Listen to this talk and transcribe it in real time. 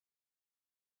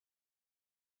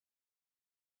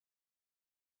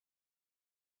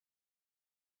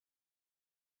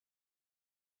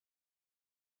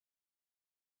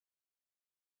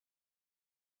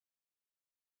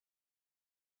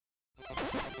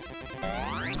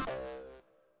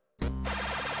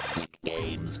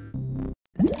Games.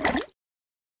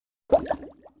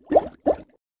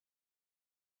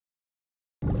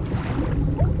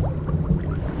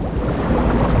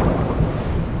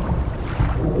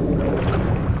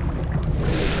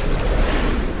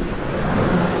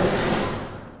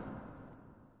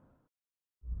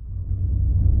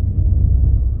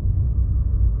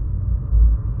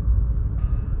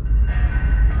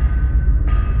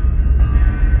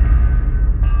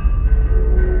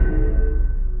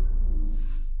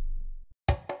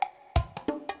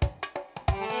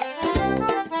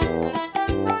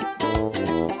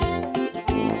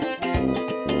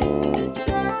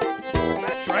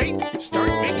 Start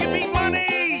making me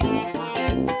money!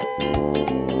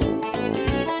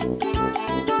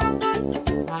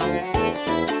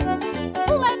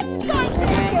 Let's start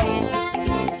this game!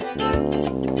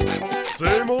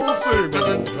 Same old, same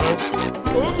old.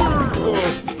 Other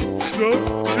stuff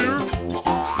here?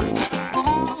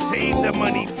 Save the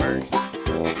money first.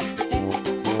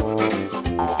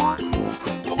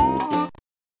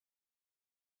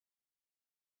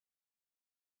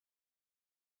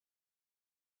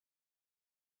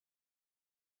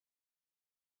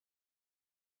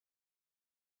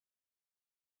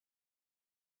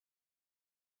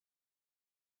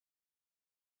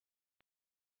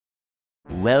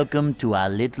 Welcome to our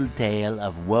little tale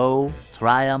of woe,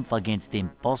 triumph against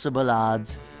impossible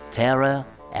odds, terror,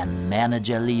 and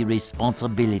managerly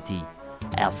responsibility.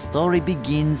 Our story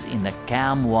begins in the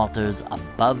calm waters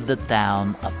above the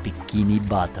town of Bikini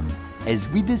Bottom. As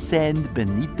we descend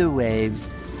beneath the waves,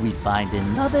 we find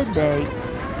another day.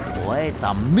 Wait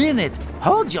a minute!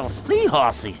 Hold your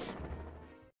seahorses!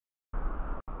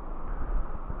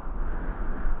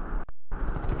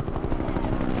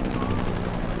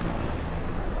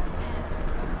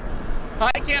 I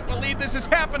can't believe this is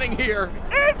happening here!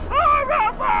 It's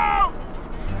horrible!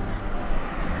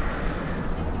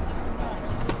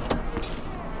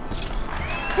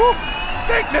 Oh,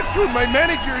 thank Neptune, my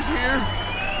manager's here.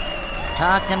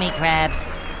 Talk to me, Krabs.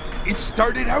 It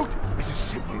started out as a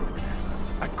simple order.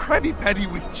 A Krabby Patty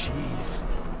with cheese.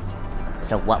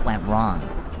 So what went wrong?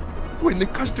 When the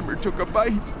customer took a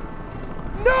bite,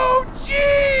 no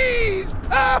cheese!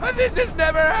 Oh, this has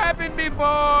never happened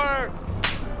before!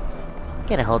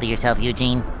 Get a hold of yourself,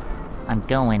 Eugene. I'm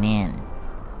going in.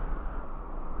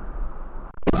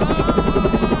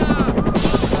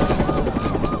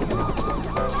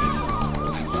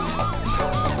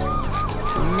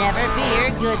 Never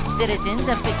fear, good citizens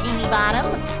of Bikini Bottom.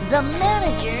 The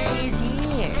manager is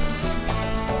here.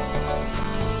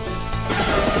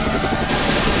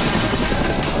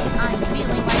 I'm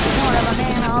feeling like more of a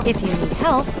man all... If you need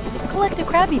help, collect a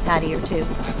Krabby Patty or two.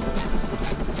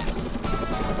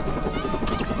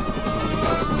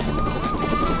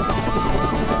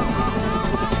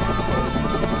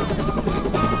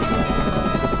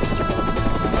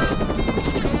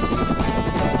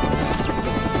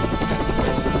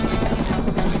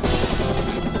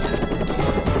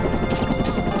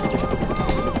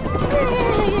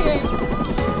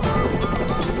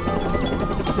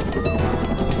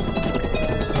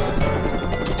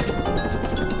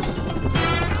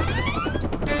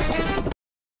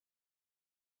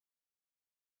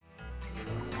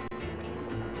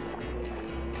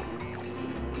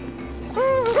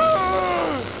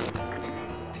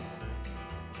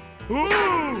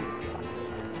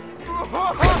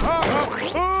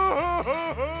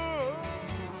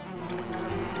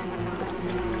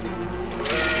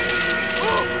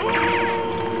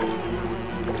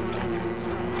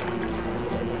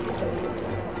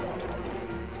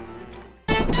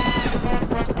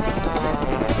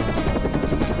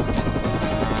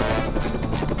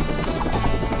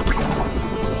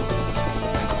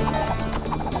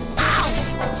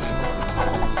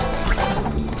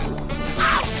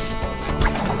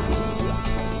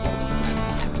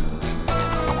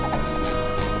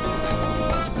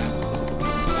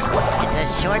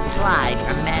 Short slide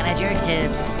from manager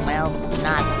to, well,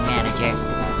 not manager.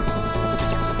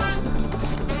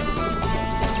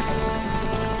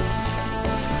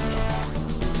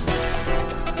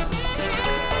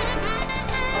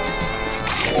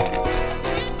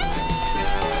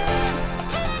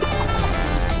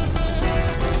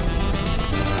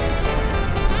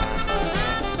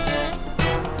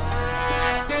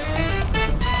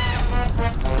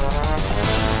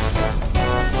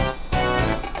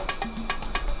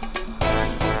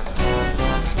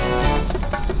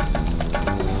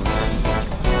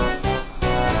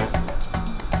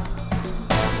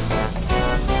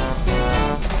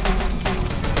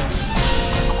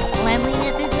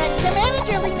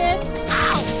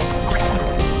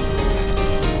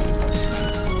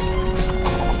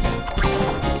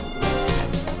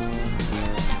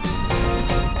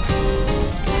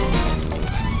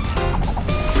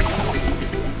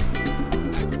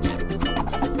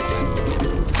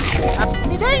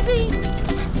 daisy!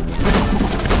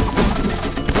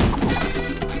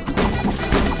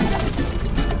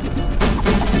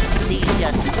 These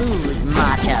just ooze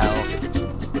macho.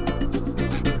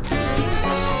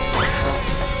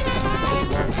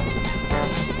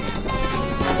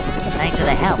 Thanks for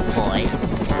the help, boys.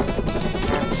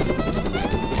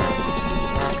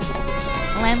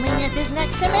 Cleanliness is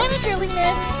next to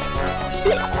managerliness.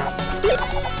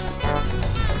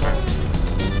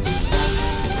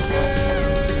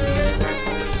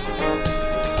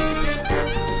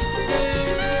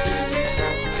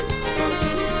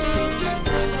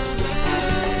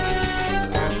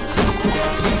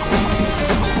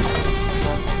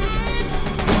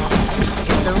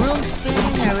 Is the room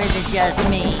spinning or is it just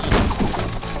me?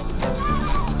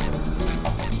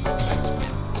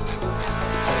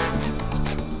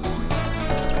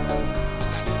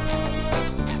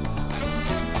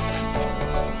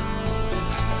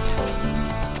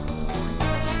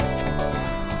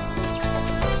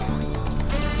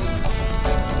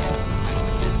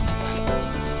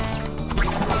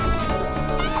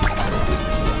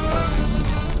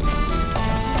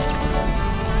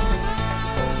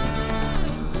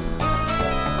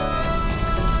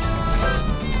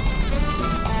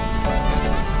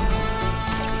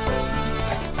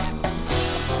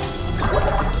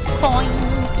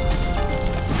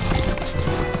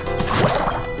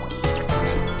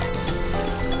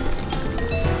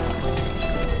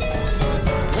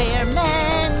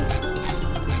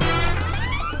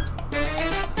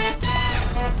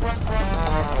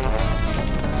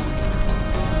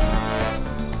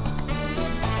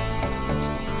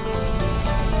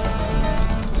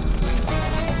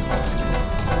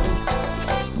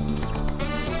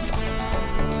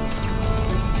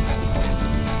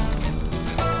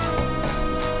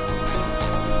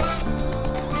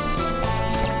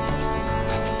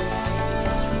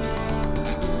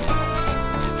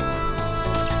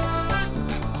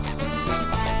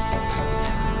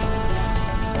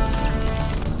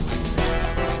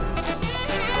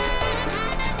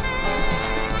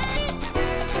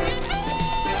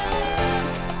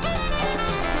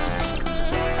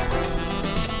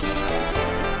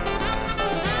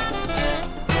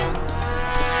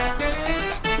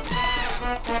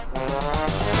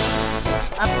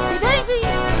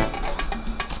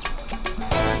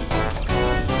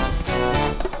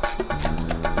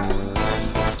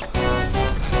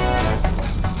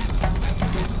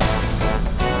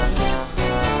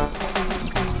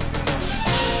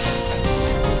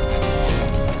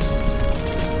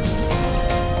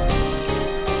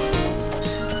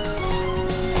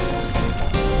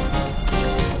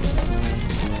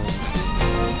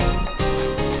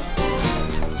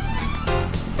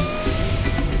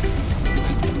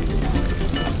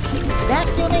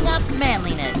 Vacuuming up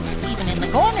manliness, even in the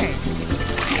corners.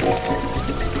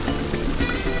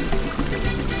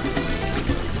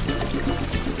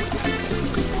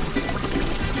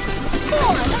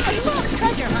 Boy, I love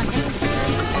treasure hunting.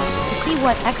 To see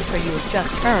what extra you have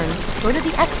just earned, go to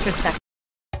the extra section.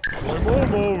 My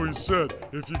mom always said,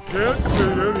 if you can't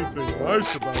say anything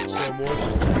nice about someone,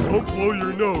 don't blow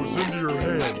your nose into your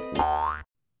hand.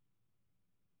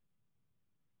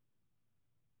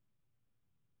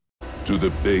 To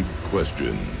the big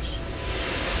questions.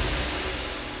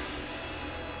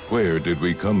 Where did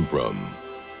we come from?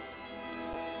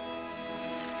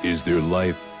 Is there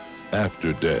life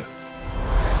after death?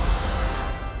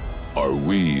 Are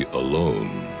we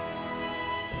alone?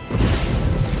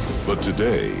 But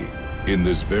today, in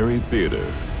this very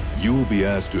theater, you will be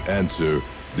asked to answer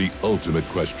the ultimate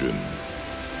question.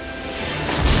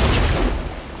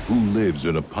 Who lives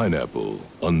in a pineapple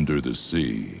under the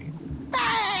sea?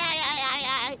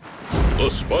 The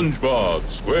SpongeBob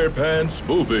SquarePants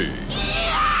movie.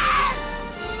 Yes!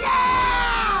 Yeah!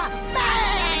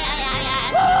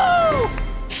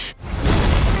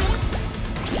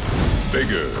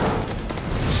 Bigger,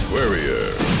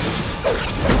 squarier,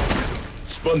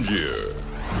 spongier.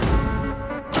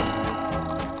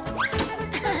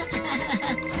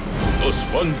 The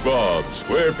SpongeBob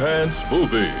SquarePants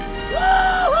movie.